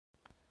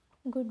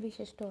Good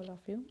wishes to all of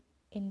you.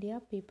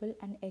 India, People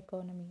and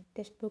Economy.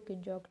 Textbook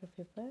in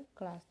Geography for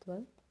Class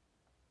 12.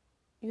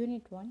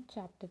 Unit 1,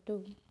 Chapter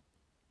 2.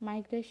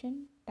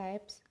 Migration,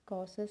 Types,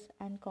 Causes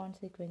and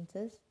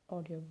Consequences.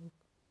 Audiobook.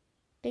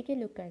 Take a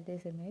look at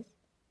this image.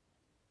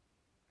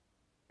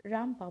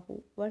 Ram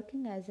Babu,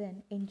 working as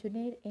an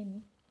engineer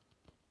in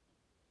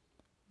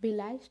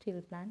Bhilai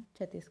Steel Plant,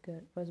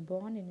 Chhattisgarh, was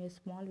born in a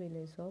small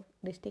village of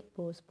district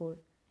Bhojpur,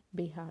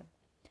 Bihar.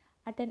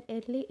 At an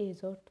early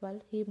age of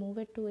 12, he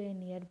moved to a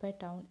nearby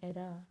town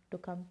Era to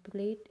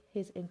complete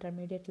his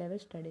intermediate level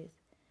studies.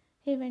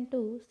 He went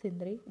to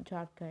Sindri,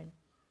 Jharkhand,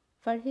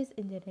 for his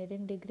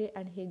engineering degree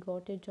and he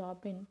got a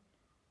job in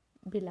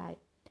Bhilai,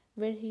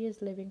 where he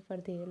is living for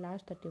the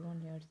last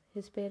 31 years.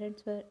 His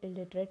parents were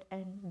illiterate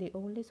and the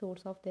only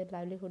source of their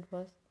livelihood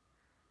was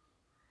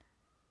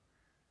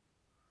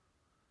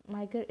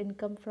meager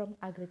income from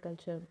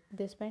agriculture.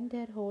 They spent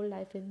their whole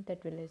life in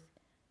that village.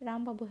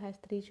 Ram Babu has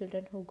three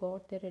children who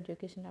got their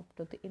education up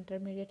to the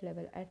intermediate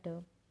level at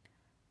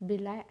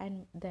Bhilai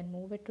and then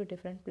moved to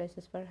different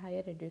places for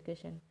higher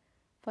education.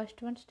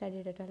 First one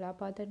studied at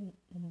Allahabad and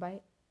Mumbai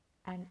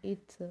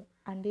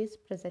and is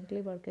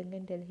presently working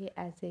in Delhi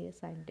as a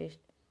scientist.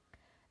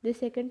 The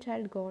second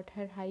child got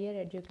her higher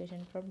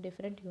education from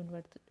different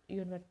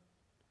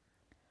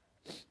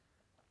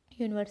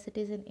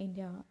universities in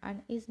India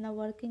and is now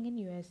working in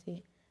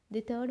USA. The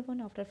third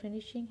one, after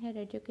finishing her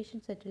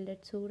education, settled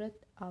at Surat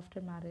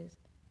after marriage.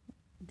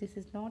 This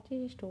is not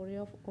a story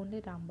of only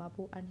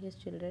Rambabu and his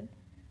children,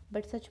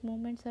 but such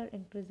movements are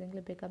increasingly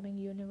becoming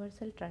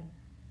universal trend.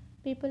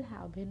 People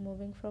have been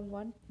moving from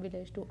one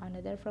village to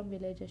another, from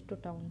villages to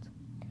towns,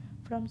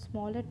 from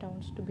smaller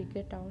towns to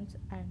bigger towns,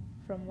 and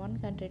from one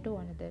country to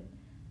another.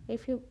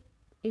 If you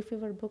if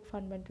your book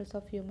Fundamentals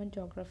of Human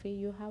Geography,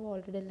 you have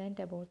already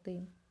learnt about the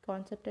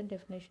concept and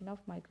definition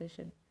of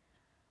migration.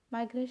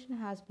 Migration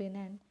has been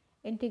an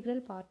integral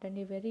part and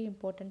a very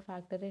important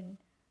factor in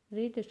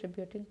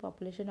redistributing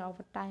population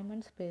over time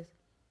and space.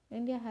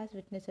 India has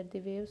witnessed the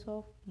waves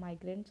of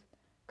migrants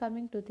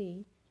coming to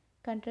the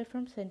country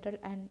from Central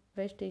and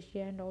West Asia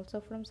and also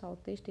from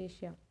Southeast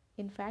Asia.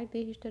 In fact,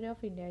 the history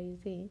of India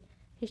is a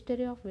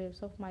history of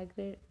waves of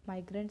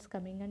migrants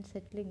coming and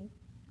settling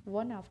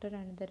one after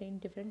another in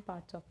different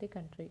parts of the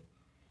country.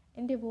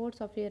 In the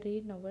words of a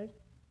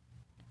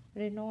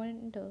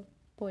renowned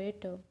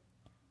poet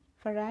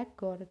Farag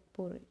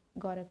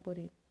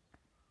Gorakhpuri,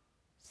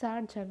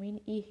 सार जमीन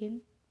ई हिंद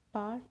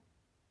पार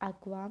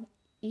अकवाम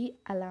ई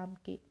अलाम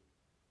की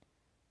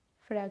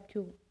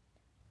फ्रैक्यू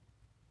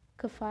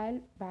कफ़ाइल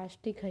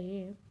बैठते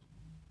गए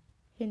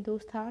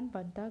हिंदुस्तान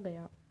बनता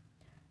गया.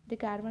 The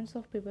caravans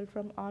of people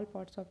from all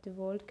parts of the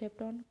world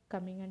kept on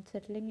coming and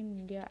settling in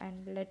India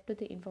and led to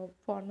the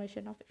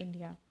formation of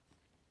India.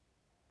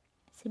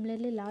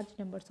 Similarly, large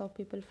numbers of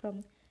people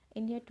from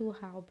India too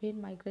have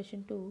been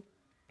migration to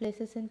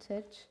places in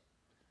search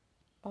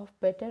of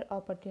better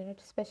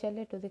opportunities,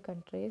 especially to the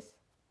countries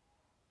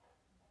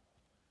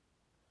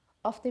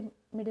of the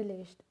Middle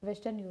East,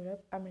 Western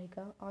Europe,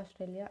 America,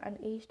 Australia, and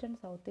East and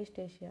Southeast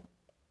Asia.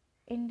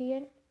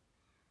 Indian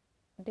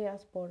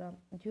diaspora.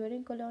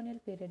 During colonial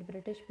period,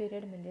 British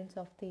period, millions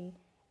of the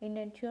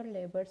indentured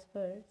laborers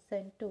were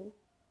sent to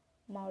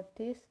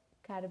Mauritius,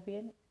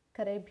 Caribbean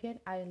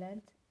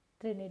islands,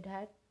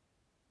 Trinidad,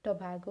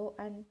 Tobago,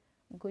 and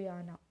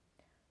Guyana,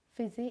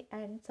 Fiji,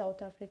 and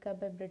South Africa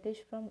by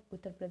British from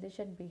Uttar Pradesh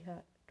and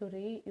Bihar to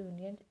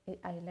Reunion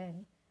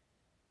Island,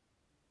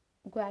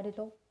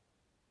 Guadeloupe,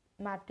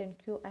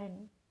 Martinique,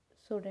 and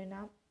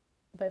Suriname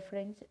by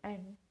French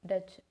and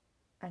Dutch,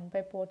 and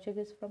by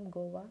Portuguese from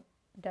Goa,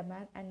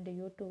 Daman, and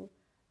Diu to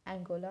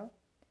Angola,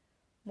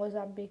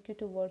 Mozambique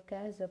to work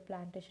as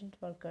plantation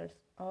workers.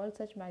 All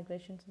such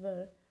migrations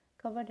were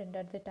covered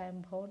under the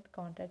time-bound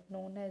contract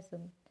known as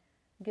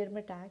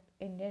Girmet Act,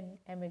 Indian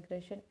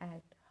Immigration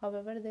Act.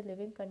 However, the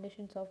living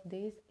conditions of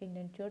these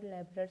indentured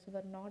laborers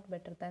were not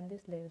better than the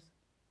slaves.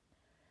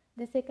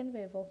 The second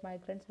wave of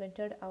migrants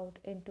ventured out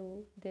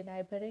into the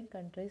neighboring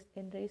countries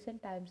in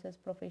recent times as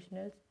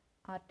professionals,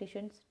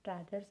 artisans,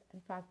 traders,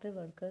 and factory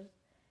workers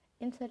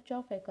in search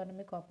of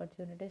economic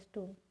opportunities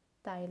to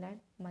Thailand,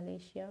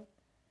 Malaysia,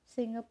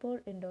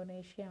 Singapore,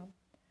 Indonesia,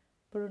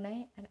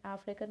 Brunei, and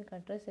African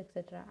countries,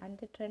 etc. And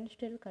the trend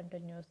still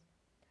continues.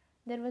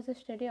 There was a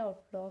steady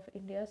outflow of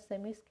India's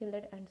semi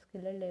skilled and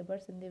skilled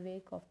laborers in the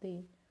wake of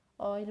the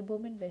oil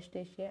boom in West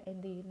Asia in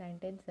the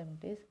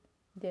 1970s.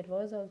 There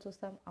was also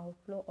some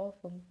outflow of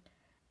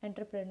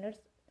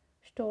entrepreneurs,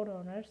 store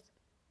owners,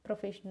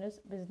 professionals,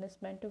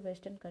 businessmen to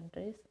Western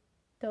countries.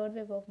 Third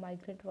wave of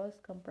migrant was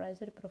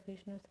comprised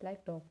professionals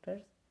like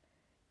doctors,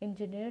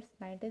 engineers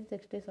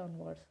 1960s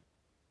onwards,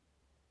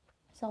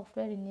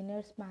 software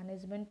engineers,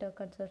 management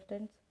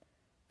consultants,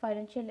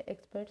 financial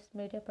experts,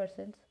 media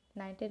persons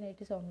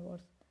 1980s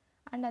onwards,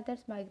 and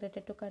others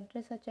migrated to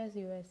countries such as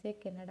USA,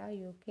 Canada,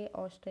 UK,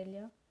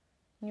 Australia,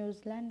 New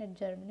Zealand, and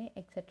Germany,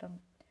 etc.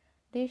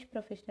 These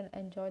professionals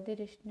enjoyed the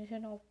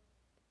distinction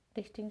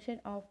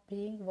of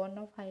being one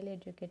of highly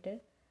educated,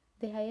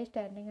 the highest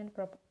earning and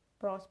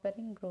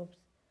prospering groups.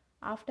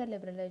 After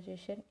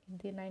liberalization in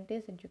the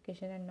 90s,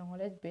 education and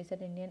knowledge-based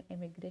Indian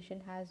immigration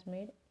has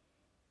made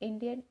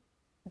Indian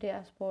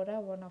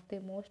diaspora one of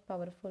the most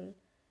powerful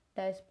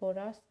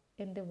diasporas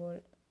in the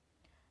world.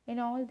 In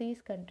all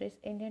these countries,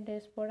 Indian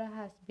diaspora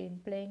has been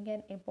playing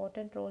an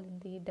important role in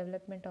the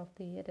development of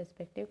the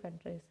respective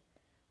countries.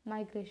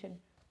 Migration.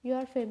 You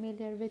are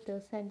familiar with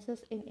the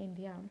census in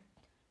India.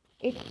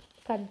 It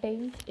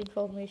contains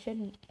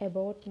information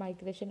about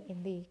migration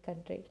in the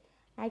country.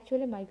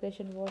 Actually,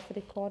 migration was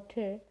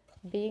recorded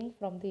being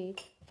from the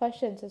first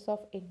census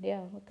of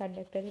India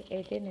conducted in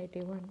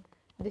 1881.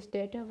 This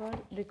data were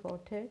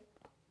recorded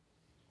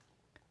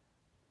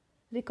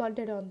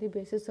on the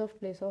basis of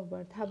place of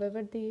birth.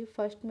 However, the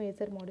first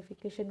major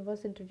modification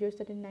was introduced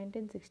in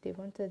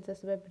 1961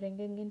 census by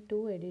bringing in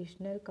two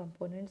additional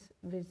components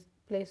with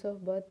place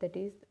of birth, that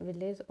is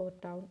village or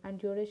town, and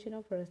duration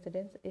of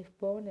residence if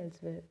born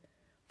elsewhere.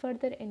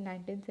 Further, in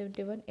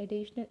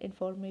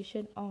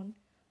 1971,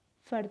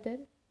 further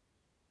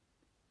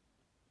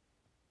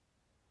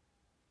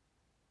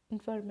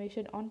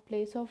information on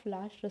place of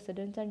last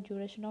residence and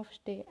duration of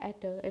stay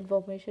at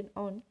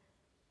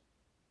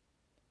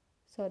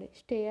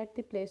stay at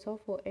the place of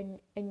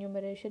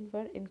enumeration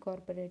were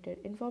incorporated.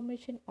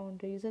 Information on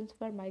reasons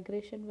for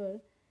migration were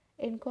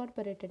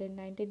incorporated in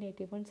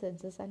 1981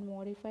 census and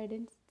modified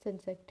in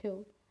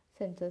consecutive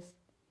census.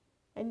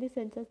 In the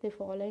census, the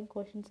following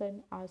questions are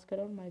asked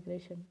on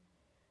migration.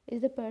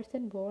 Is the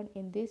person born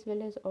in this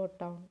village or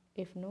town?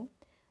 If no,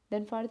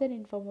 then further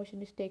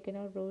information is taken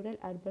on rural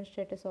urban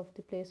status of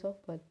the place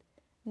of birth,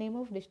 name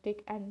of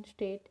district and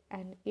state,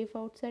 and if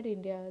outside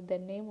India, the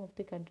name of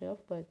the country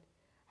of birth.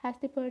 Has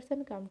the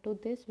person come to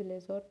this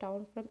village or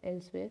town from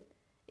elsewhere?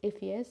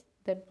 If yes,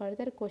 then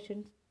further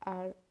questions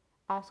are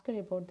asked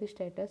about the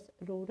status,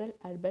 rural,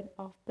 urban,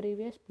 of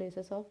previous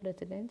places of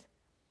residence,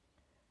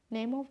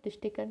 name of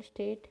district and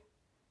state,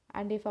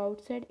 and if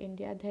outside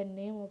India, then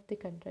name of the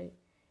country.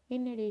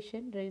 In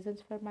addition,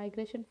 reasons for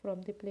migration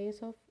from the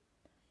place of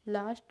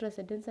last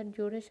residence and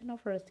duration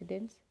of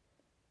residence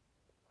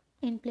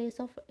in place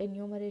of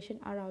enumeration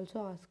are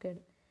also asked.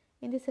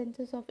 In the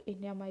census of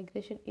India,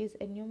 migration is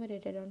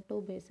enumerated on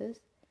two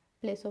bases: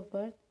 place of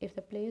birth, if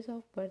the place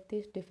of birth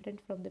is different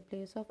from the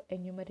place of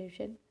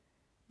enumeration,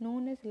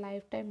 known as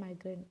lifetime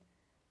migrant;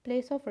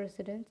 place of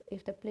residence,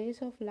 if the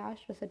place of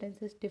last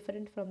residence is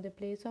different from the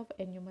place of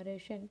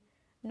enumeration,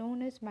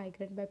 known as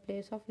migrant by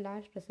place of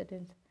last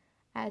residence.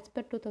 As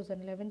per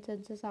 2011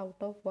 census, out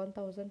of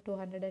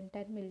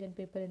 1,210 million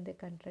people in the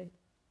country,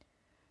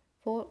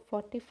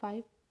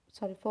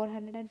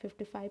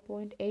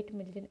 455.8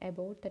 million,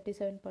 about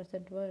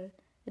 37%, were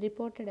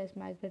reported as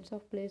migrants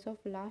of place of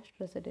last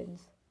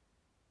residence.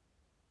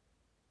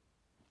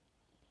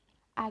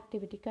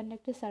 Activity: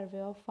 conduct a survey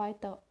of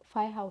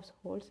five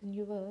households in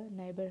your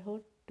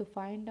neighborhood to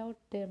find out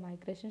their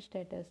migration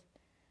status.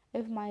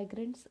 If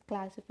migrants,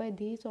 classify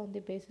these on the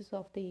basis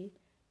of the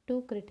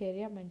two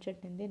criteria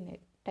mentioned in the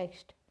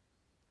text.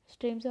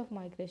 Streams of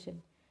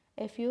migration: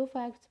 a few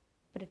facts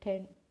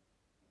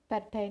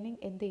pertaining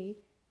in the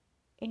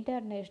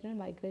international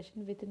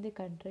migration within the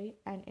country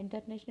and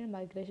international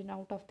migration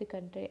out of the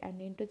country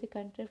and into the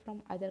country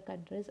from other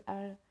countries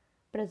are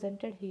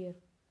presented here.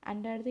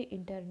 Under the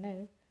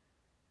internal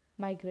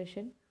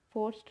migration,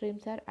 four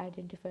streams are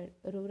identified: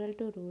 rural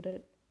to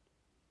rural,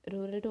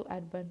 rural to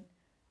urban,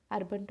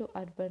 urban to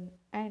urban,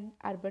 and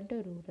urban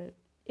to rural.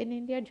 In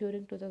India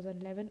during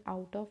 2011,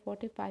 out of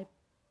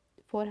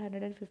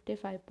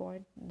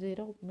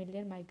 455.0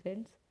 million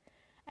migrants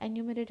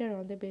enumerated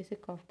on the basis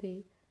of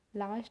the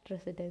last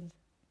residence,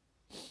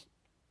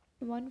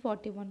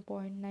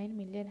 141.9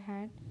 million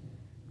had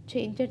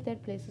changed their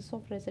places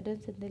of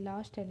residence in the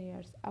last 10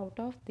 years. Out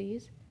of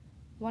these,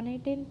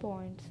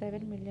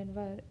 118.7 million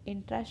were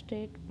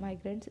intrastate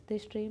migrants. The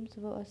streams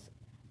was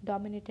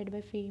dominated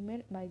by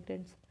female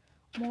migrants.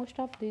 Most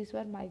of these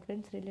were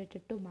migrants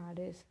related to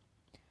marriage.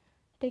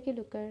 Take a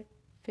look at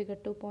figure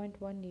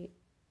 2.1a.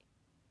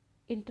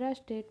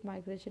 Intrastate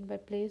migration by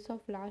place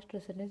of last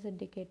residence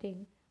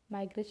indicating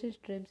migration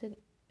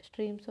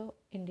streams of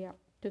India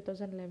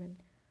 2011.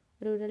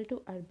 Rural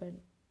to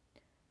urban.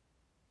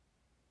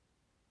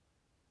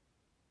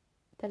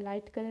 The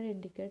light color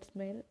indicates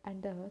male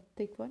and the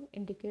thick one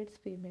indicates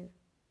female.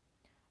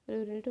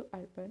 Rural to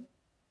urban.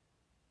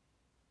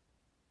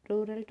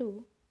 Rural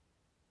to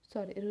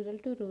rural,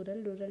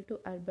 rural to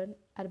urban,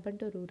 urban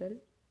to rural,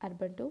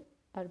 urban to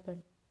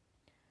urban.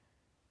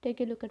 Take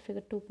a look at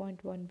figure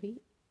 2.1b.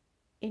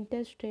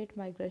 Interstate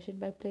migration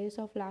by place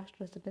of last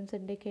residence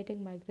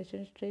indicating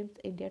migration streams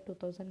India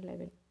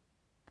 2011.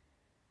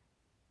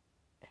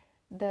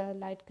 The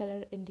light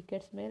color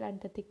indicates male and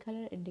the thick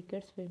color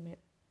indicates female.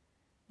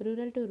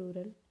 Rural to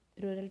rural,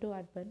 rural to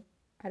urban,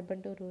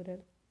 urban to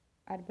rural,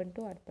 urban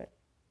to urban.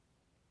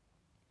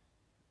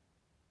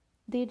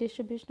 The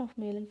distribution of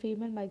male and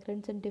female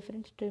migrants in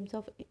different streams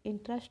of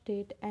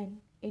intrastate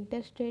and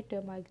interstate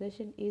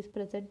migration is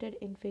presented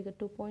in figure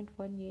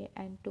 2.1a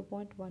and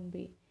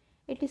 2.1b.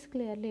 It is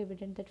clearly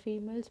evident that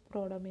females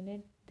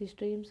predominate the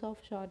streams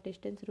of short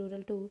distance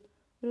rural to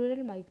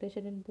rural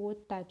migration in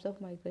both types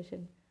of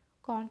migration.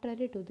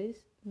 Contrary to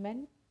this,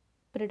 men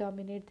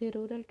predominate the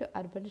rural to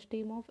urban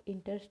stream of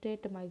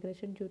interstate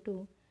migration due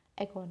to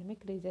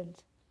economic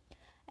reasons.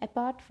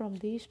 Apart from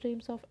these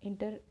streams of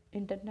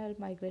internal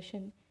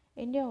migration,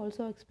 India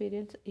also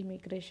experienced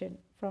immigration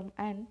from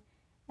and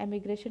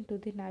emigration to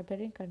the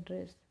neighboring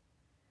countries.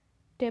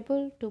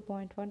 Table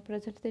 2.1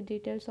 presents the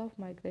details of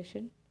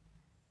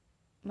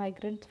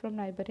migrants from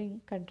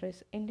neighboring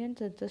countries. Indian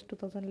Census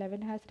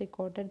 2011 has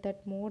recorded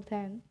that more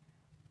than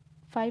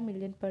 5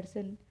 million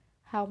persons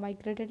have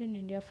migrated in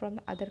India from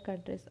other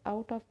countries.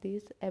 Out of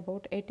these,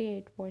 about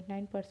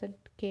 88.9%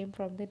 came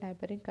from the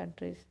neighboring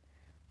countries,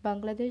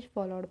 Bangladesh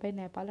followed by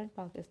Nepal and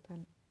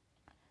Pakistan.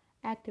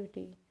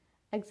 Activity.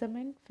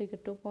 Examine figure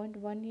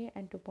 2.1a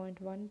and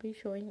 2.1b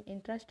showing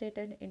intrastate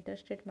and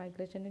interstate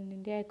migration in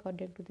India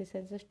according to the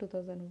census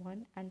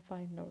 2001 and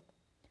find out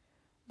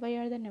why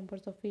are the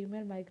numbers of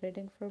female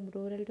migrating from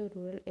rural to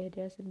rural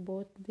areas in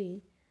both the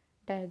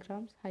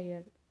diagrams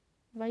higher.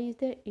 Why is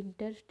the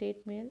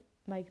interstate male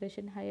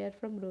migration higher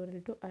from rural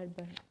to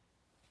urban?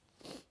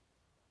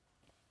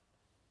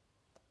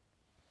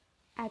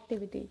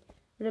 Activity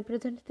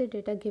represents the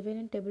data given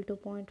in table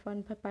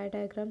 2.1 by pie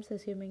diagrams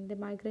assuming the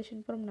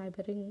migration from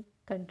neighboring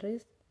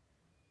countries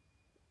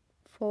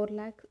 4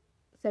 lakh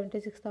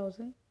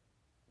 76,000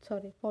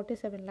 sorry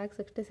 47 lakh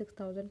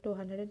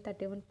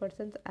 66,231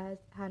 persons as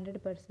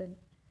 100%.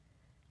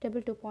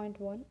 Table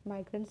 2.1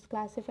 migrants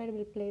classified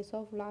by place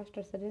of last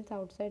residence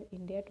outside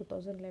India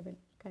 2011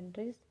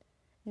 countries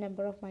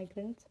number of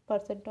migrants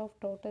percent of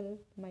total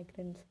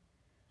migrants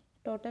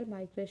total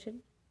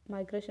migration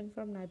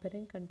from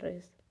neighboring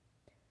countries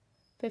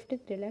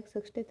 53 lakh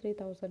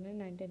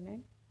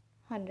 63,099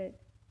 100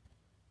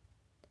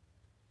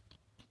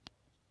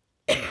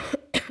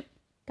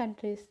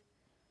 countries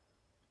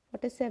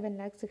 47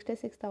 lakh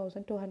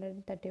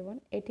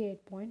 66,231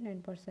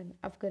 88.9%.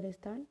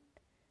 Afghanistan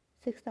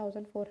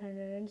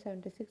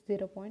 6,476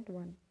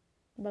 0.1.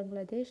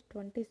 Bangladesh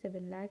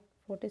 27 lakh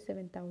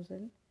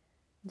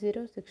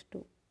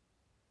 47,062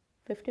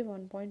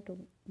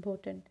 51.2.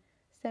 Bhutan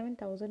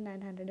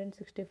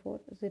 7,964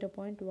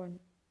 0.1.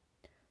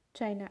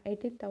 China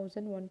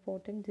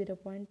 18,114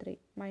 0.3.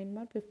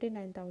 Myanmar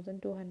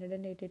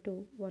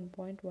 59,282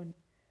 1.1.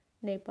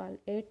 Nepal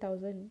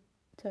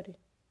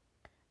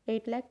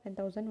 8 lakh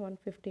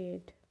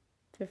 10,158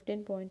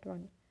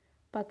 15.1.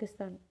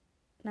 Pakistan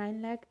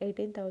 9 lakh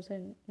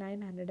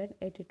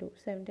 18,982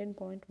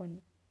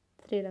 17.1.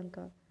 Sri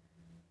Lanka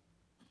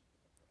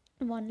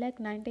 1 lakh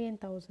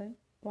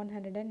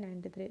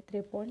 98,193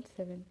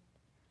 3.7.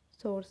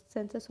 Source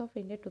Census of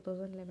India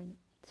 2011.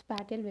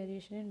 Spatial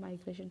variation in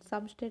migration.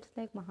 Some states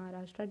like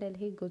Maharashtra,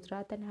 Delhi,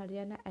 Gujarat, and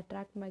Haryana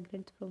attract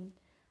migrants from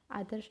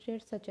other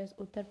states such as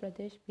Uttar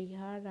Pradesh,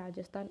 Bihar,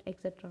 Rajasthan,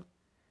 etc.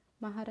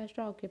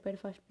 Maharashtra occupied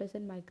first place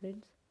in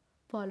migrants,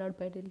 followed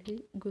by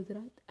Delhi,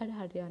 Gujarat, and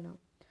Haryana.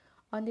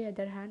 On the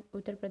other hand,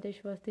 Uttar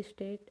Pradesh was the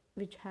state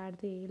which had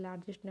the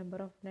largest number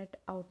of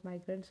net out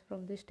migrants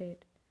from the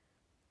state.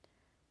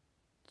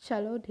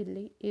 Chalo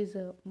Delhi is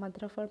a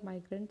mantra for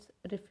migrants.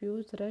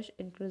 Refuse rush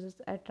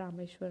increases at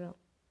Rameshwara.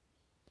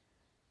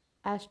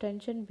 As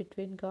tension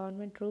between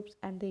government troops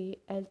and the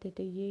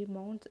LTTE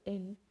mounts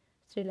in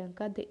Sri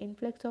Lanka, the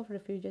influx of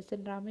refugees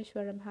in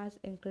Rameshwaram has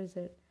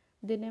increased.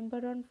 The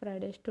number on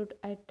Friday stood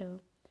at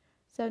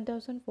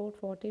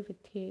 7,440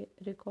 with a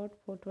record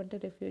 420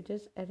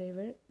 refugees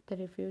arrived. The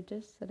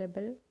refugees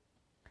rebel.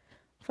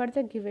 For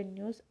the given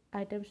news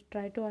items,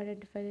 try to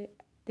identify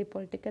the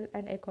political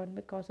and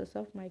economic causes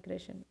of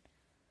migration.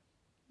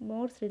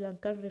 More Sri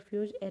Lankan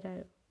refugees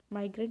arrive.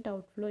 Migrant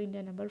outflow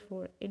India number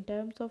 4. In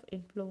terms of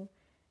inflow,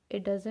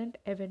 it doesn't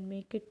even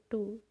make it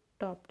to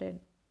top 10.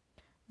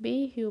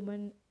 Be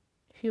humane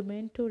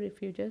to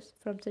refugees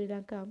from Sri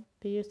Lanka.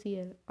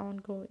 PUCL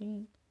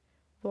ongoing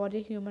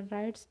body human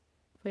rights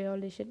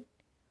violation.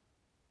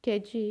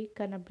 KG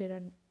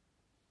Kanabiran.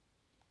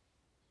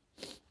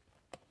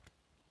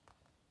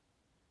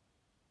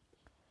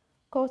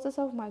 Causes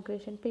of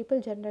migration. People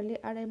generally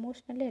are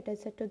emotionally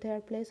attached to their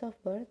place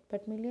of birth,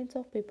 but millions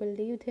of people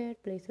leave their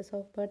places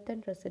of birth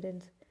and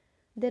residence.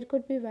 There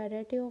could be a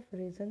variety of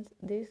reasons.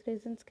 These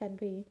reasons can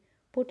be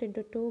put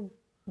into two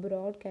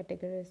broad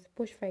categories.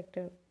 Push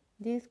factor.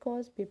 These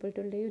cause people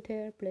to leave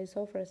their place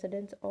of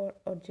residence or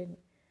origin.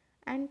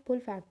 And pull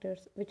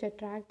factors, which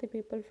attract the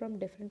people from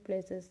different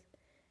places.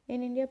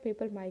 In India,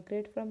 people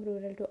migrate from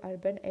rural to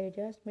urban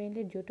areas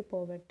mainly due to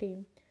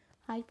poverty,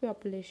 high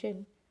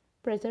population,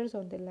 pressures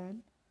on the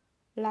land,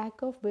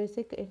 lack of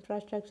basic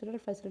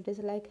infrastructural facilities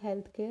like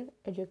healthcare,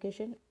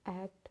 education,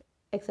 act,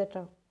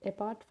 etc.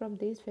 Apart from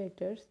these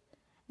factors,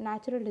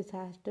 natural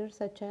disasters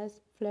such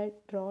as flood,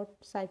 drought,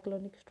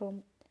 cyclonic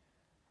storm,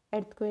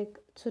 earthquake,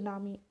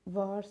 tsunami,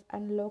 wars,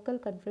 and local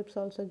conflicts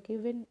also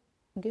give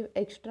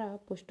extra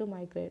push to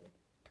migrate.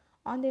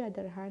 On the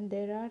other hand,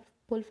 there are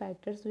pull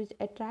factors which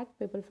attract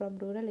people from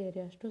rural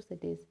areas to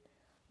cities.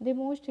 The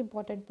most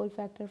important pull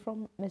factor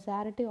from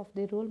majority of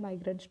the rural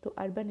migrants to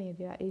urban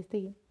area is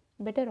the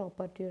better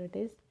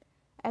opportunities,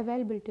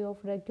 availability of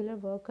regular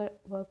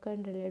work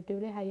and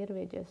relatively higher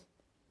wages,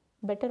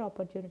 better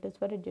opportunities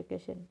for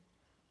education.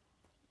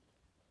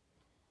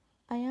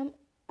 I am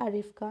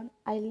Arif Khan.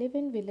 I live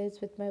in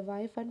village with my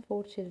wife and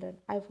four children.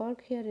 I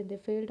work here in the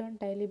field on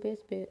daily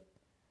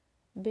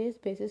base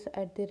basis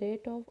at the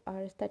rate of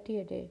hours 30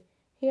 a day.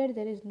 Here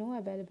there is no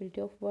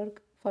availability of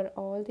work for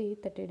all the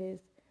 30 days.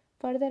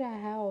 Further, I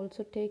have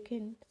also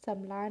taken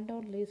some land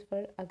on lease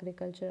for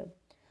agriculture.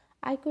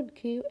 I could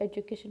give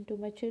education to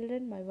my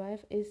children. My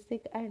wife is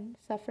sick and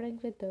suffering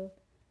with the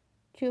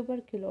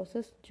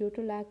tuberculosis due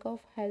to lack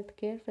of health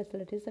care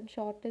facilities and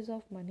shortage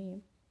of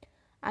money.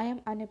 I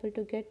am unable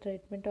to get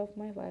treatment of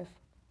my wife.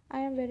 I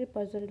am very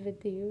puzzled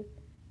with the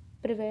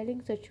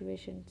prevailing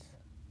situations.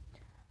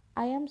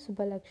 I am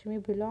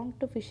Subbalakshmi, belong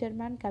to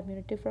fisherman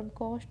community from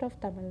coast of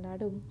Tamil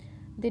Nadu.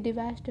 The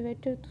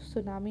devastating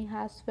tsunami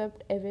has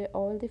swept away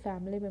all the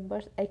family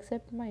members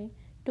except my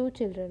two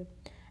children.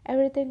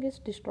 Everything is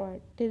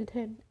destroyed. Till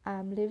then, I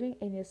am living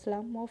in a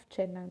slum of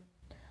Chennai.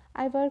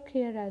 I work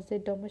here as a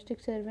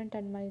domestic servant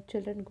and my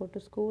children go to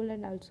school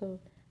and also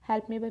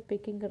help me by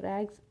picking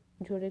rags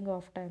during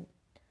off time.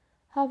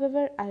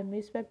 However, I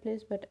miss my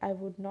place, but I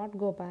would not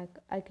go back.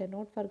 I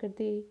cannot forget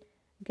the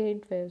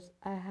gained waves.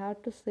 I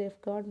have to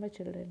safeguard my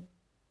children.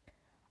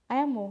 I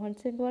am Mohan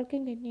Singh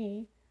working in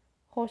a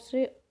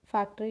horsery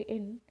factory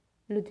in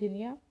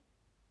Ludhiana.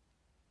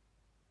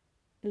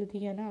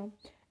 Ludhiana.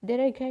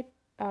 There I get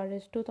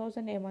Rs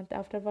 2000 a month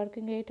after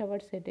working 8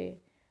 hours a day.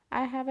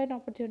 I have an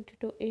opportunity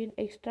to earn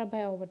extra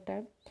by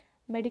overtime.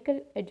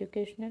 Medical,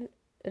 educational,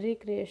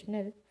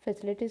 recreational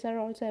facilities are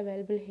also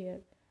available here.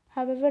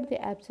 However, the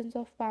absence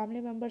of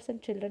family members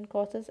and children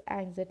causes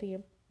anxiety.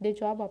 The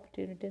job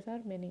opportunities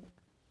are many.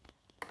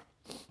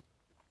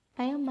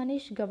 I am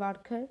Manish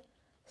Gavadkar,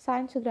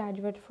 science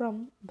graduate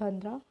from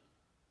Bandara.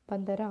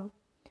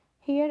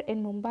 Here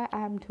in Mumbai,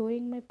 I am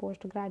doing my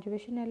post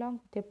graduation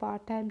along with a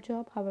part time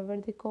job. However,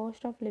 the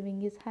cost of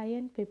living is high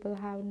and people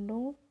have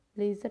no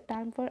leisure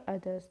time for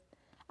others.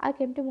 I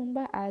came to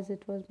Mumbai as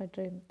it was my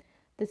dream.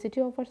 The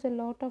city offers a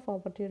lot of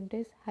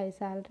opportunities, high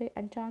salary,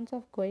 and chance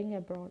of going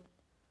abroad.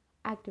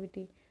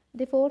 Activity.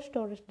 The four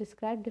stories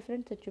describe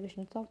different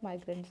situations of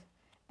migrants.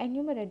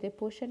 Enumerate the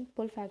push and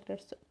pull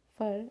factors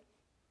for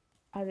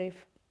Arif.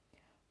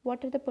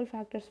 What are the pull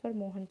factors for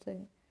Mohan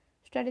Singh?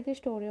 Study the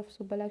story of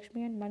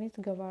Subbalakshmi and Manish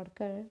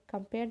Gavadkar.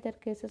 Compare their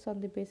cases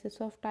on the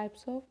basis of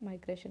types of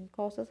migration,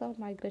 causes of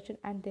migration,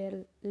 and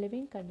their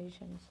living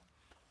conditions.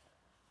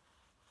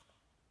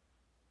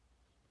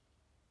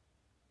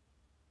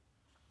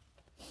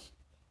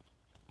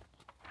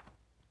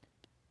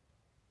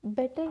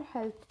 Better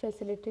health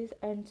facilities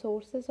and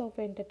sources of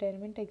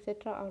entertainment,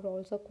 etc., are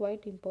also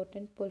quite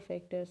important pull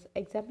factors.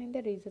 Examine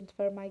the reasons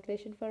for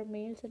migration for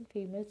males and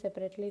females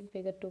separately in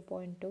Figure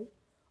 2.2.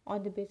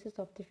 On the basis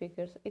of the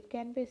figures, it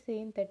can be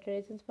seen that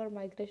reasons for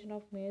migration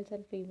of males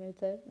and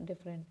females are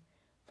different.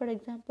 For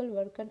example,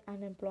 work and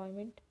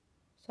employment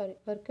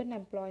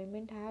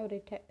have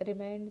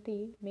remained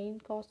the main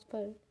cause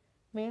for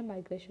male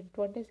migration,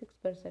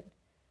 26%,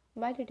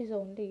 while it is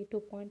only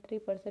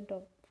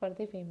 2.3% for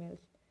the females.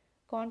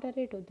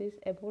 Contrary to this,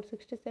 about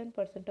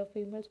 67% of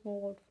females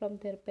move out from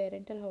their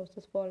parental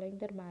houses following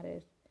their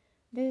marriage.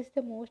 This is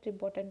the most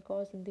important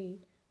cause in the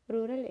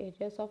rural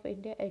areas of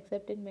India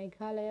except in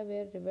Meghalaya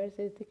where reverse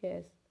is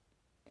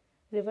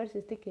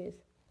the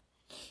case.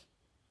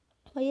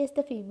 Why is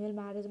the female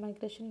marriage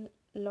migration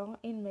law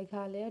in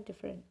Meghalaya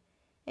different?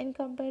 In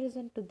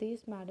comparison to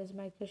this, marriage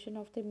migration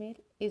of the male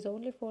is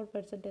only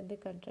 4% in the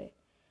country.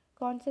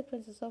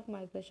 Consequences of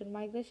migration.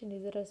 Migration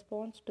is a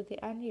response to the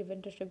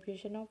uneven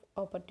distribution of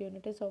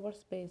opportunities over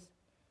space.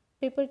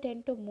 People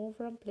tend to move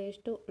from place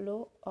to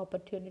low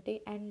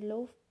opportunity and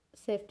low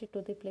safety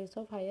to the place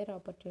of higher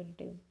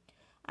opportunity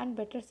and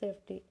better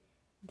safety.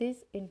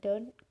 This in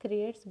turn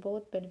creates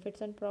both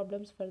benefits and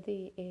problems for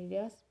the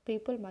areas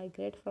people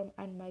migrate from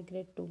and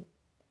migrate to.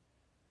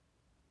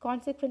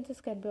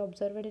 Consequences can be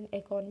observed in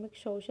economic,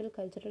 social,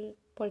 cultural,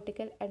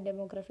 political, and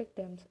demographic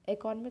terms.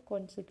 Economic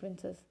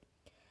consequences.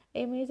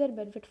 A major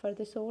benefit for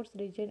the source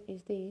region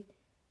is the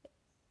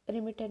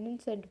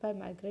remittance sent by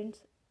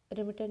migrants.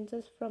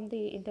 Remittances from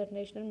the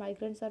international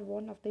migrants are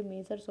one of the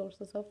major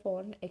sources of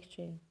foreign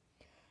exchange.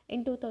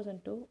 In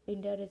 2002,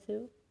 India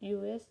received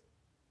US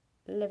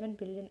 11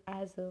 billion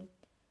as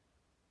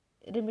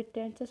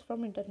remittances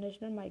from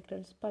international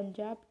migrants.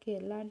 Punjab,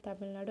 Kerala, and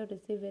Tamil Nadu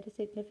receive very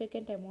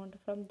significant amount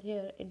from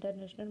their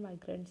international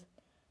migrants.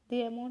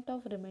 The amount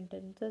of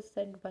remittances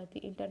sent by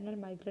the internal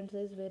migrants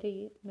is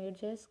very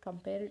major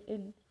compared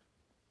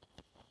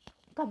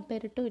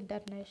to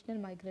international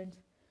migrants,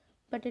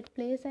 but it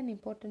plays an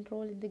important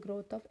role in the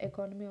growth of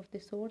economy of the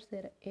source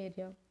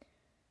area.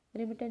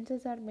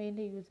 Remittances are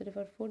mainly used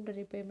for food,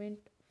 repayment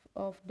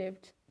of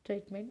debts,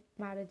 treatment,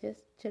 marriages,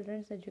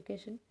 children's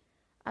education,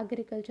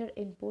 agriculture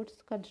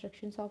inputs,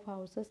 constructions of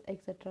houses,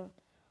 etc.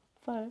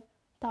 For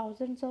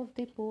thousands of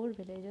the poor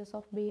villages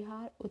of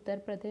Bihar,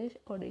 Uttar Pradesh,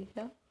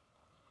 Odisha,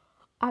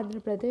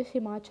 Andhra Pradesh,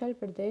 Himachal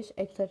Pradesh,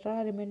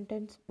 etc.,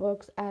 remittance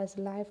works as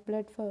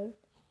lifeblood for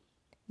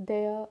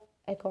their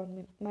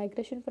economy.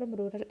 Migration from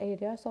rural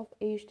areas of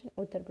eastern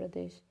Uttar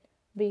Pradesh,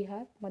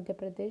 Bihar, Madhya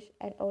Pradesh,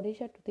 and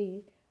Odisha to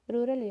the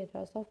rural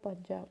areas of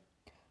Punjab,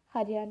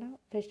 Haryana,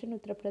 Western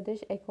Uttar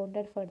Pradesh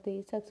accounted for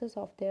the success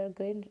of their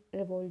grain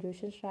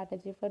revolution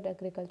strategy for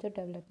agriculture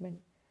development.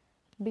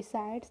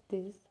 Besides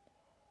this,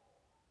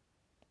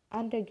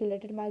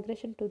 unregulated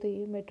migration to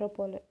the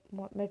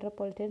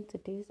metropolitan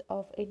cities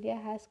of India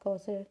has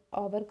caused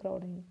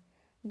overcrowding.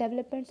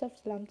 Developments of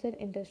slums in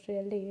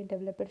industrially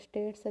developed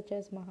states such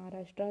as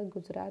Maharashtra,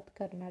 Gujarat,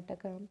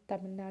 Karnataka,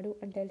 Tamil Nadu,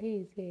 and Delhi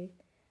is a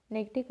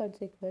negative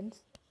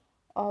consequence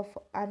of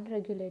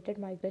unregulated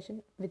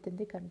migration within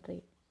the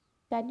country.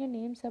 Can you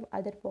name some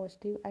other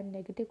positive and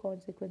negative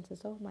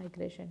consequences of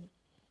migration?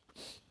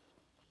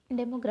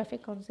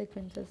 Demographic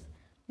consequences.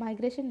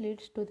 Migration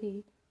leads to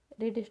the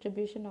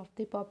redistribution of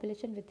the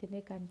population within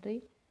a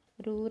country.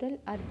 Rural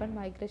urban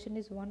migration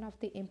is one of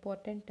the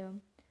important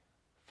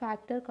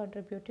factor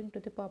contributing to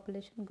the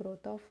population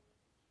growth of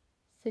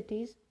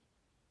cities.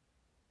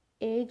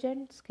 Age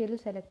and skill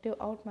selective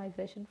out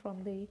migration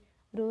from the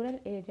rural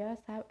areas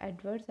have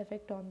adverse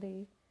effect on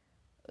the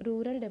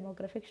rural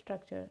demographic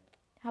structure.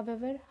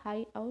 However,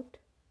 high out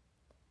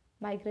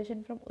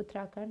migration from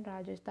Uttarakhand,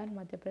 Rajasthan,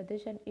 Madhya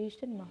Pradesh, and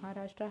eastern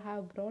Maharashtra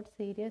have brought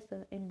serious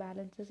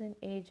imbalances in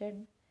age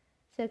and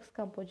sex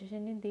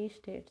composition in these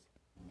states.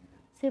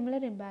 Similar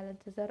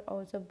imbalances are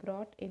also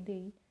brought in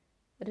the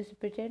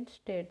recipient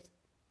states.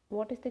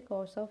 What is the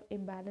cause of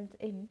imbalance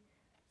in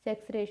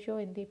sex ratio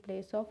in the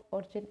place of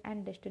origin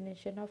and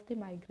destination of the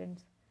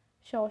migrants?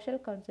 Social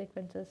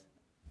consequences.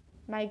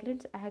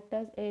 Migrants act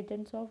as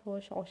agents of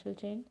a social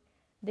change.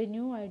 The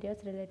new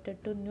ideas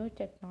related to new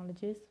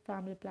technologies,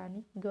 family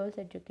planning, girls'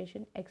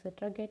 education,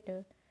 etc.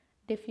 get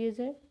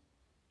diffused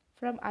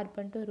from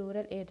urban to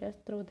rural areas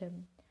through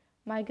them.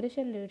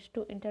 Migration leads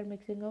to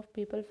intermixing of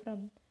people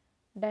from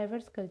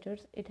diverse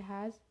cultures. It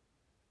has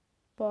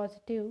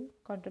positive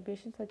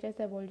contributions such as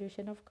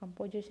evolution of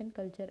composition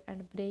culture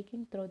and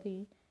breaking through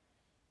the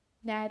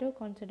narrow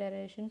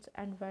considerations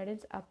and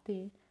widens up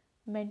the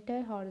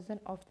mental horizon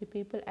of the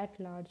people at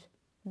large.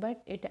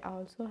 But it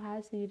also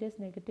has serious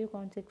negative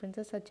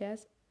consequences such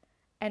as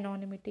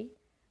anonymity,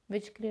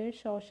 which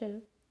creates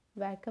social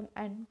vacuum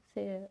and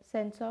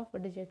sense of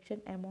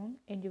dejection among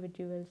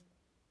individuals.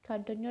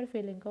 Continued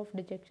feeling of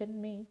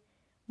dejection may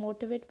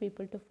motivate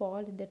people to fall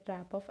in the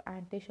trap of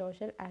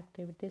antisocial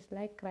activities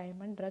like crime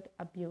and drug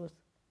abuse.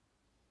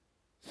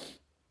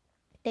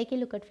 Take a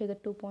look at figure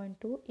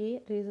 2.2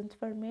 A reasons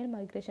for male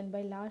migration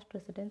by last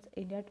residents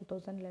India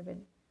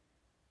 2011.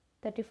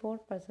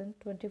 34%,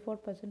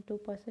 24%,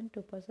 2%,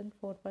 2%,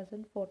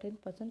 4%,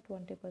 14%,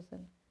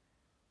 20%.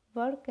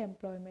 Work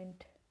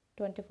employment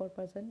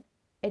 24%,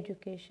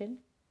 education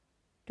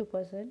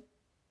 2%,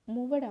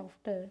 moved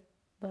after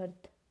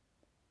birth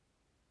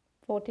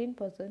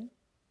 14%,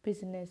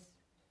 business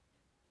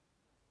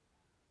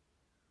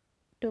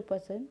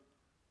 2%,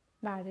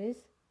 marriage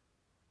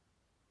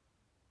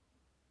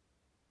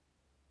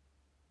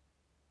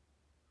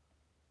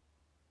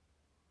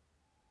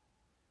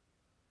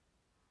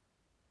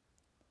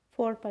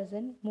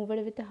 4%, moved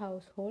with a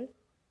household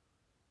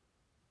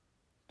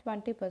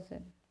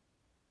 20%,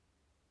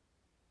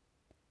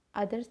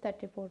 others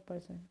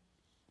 34%.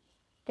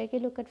 Take a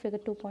look at figure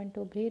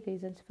 2.2b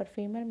reasons for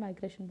female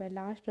migration by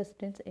last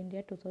residents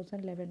India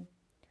 2011.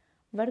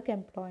 Work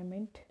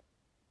employment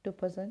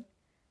 2%,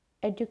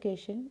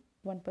 education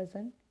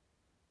 1%,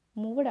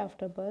 moved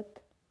after birth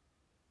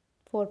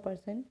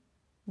 4%,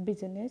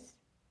 business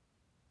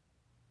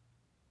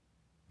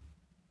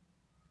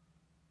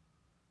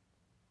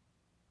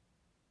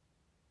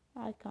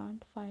I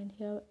can't find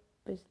here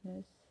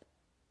business,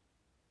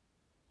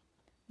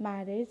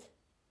 marriage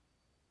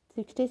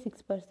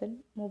 66%,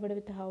 moved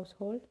with a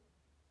household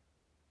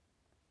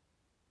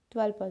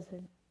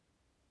 12%,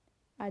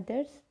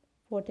 others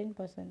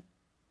 14%.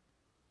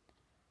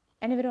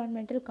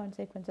 Environmental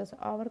consequences.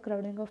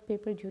 Overcrowding of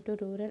people due to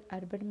rural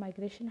urban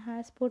migration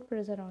has put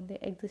pressure on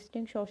the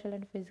existing social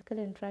and physical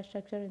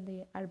infrastructure in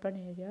the urban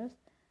areas.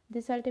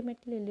 This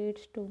ultimately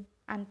leads to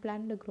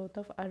unplanned growth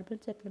of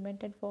urban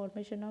settlement and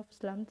formation of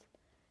slums,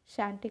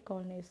 shanty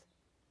colonies.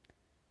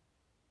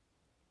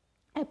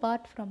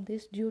 Apart from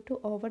this, due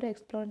to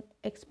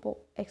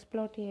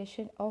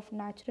exploitation of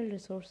natural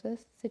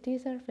resources,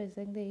 cities are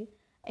facing the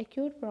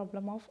acute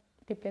problem of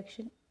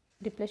depletion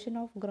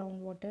of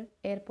groundwater,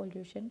 air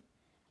pollution,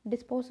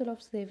 disposal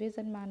of sewage,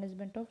 and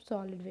management of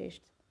solid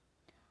wastes.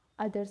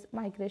 Others,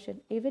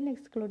 migration, even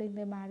excluding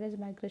the marriage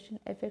migration,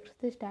 affects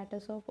the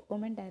status of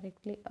women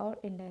directly or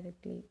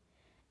indirectly.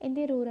 In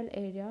the rural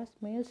areas,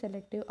 male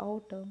selective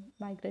out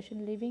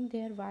migration, leaving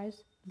their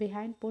wives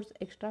behind, puts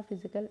extra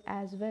physical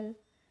as well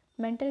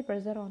mental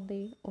pressure on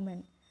the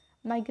women.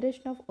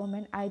 Migration of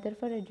women, either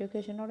for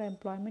education or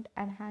employment,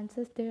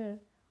 enhances their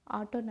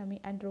autonomy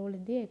and role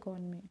in the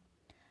economy.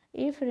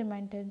 If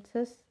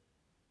remittances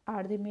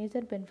are the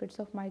major benefits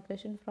of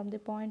migration from the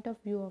point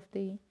of view of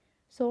the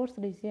source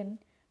region,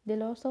 the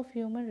loss of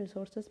human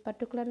resources,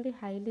 particularly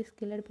highly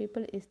skilled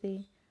people, is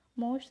the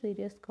most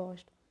serious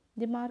cost.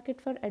 The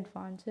market for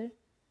advanced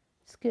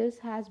Skills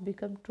has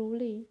become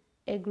truly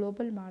a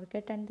global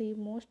market and the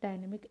most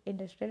dynamic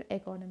industrial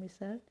economy,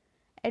 sir,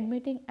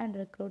 admitting and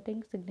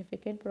recruiting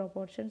significant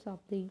proportions of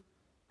the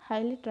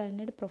highly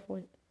trained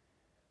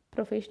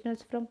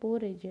professionals from poor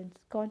regions.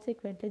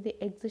 Consequently, the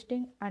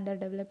existing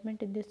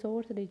underdevelopment in the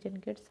source region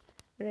gets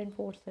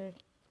reinforced.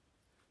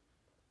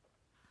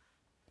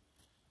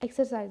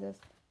 Exercises.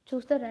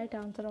 Choose the right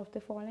answer of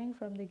the following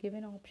from the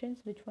given options.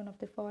 Which one of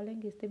the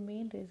following is the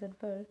main reason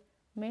for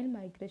male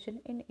migration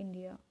in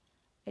India?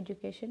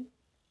 Education,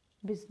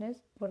 business,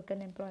 work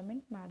and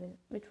employment, marriage.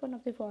 Which one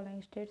of the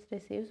following states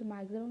receives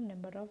maximum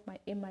number of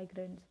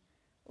immigrants?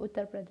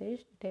 Uttar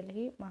Pradesh,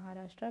 Delhi,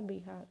 Maharashtra,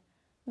 Bihar.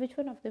 Which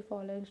one of the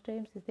following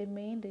streams is the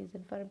main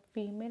reason for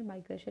female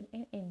migration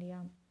in India?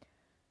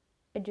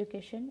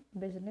 Education,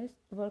 business,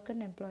 work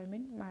and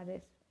employment,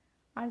 marriage.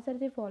 Answer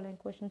the following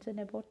questions in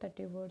about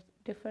 30 words.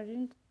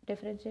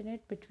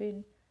 Differentiate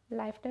between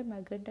lifetime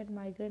migrant and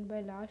migrant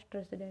by last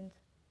residence.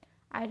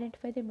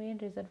 Identify the main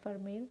reason for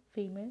male,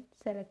 female,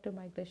 selective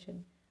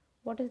migration.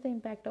 What is the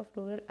impact of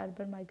rural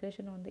urban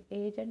migration on the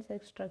age and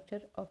sex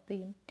structure of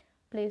the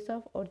place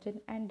of origin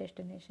and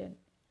destination?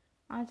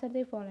 Answer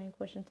the following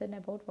questions in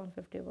about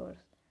 150 words.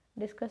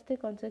 Discuss the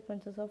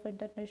consequences of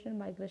international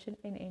migration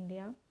in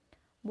India.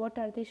 What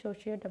are the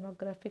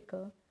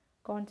socio-demographic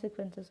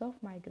consequences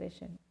of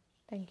migration?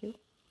 Thank you.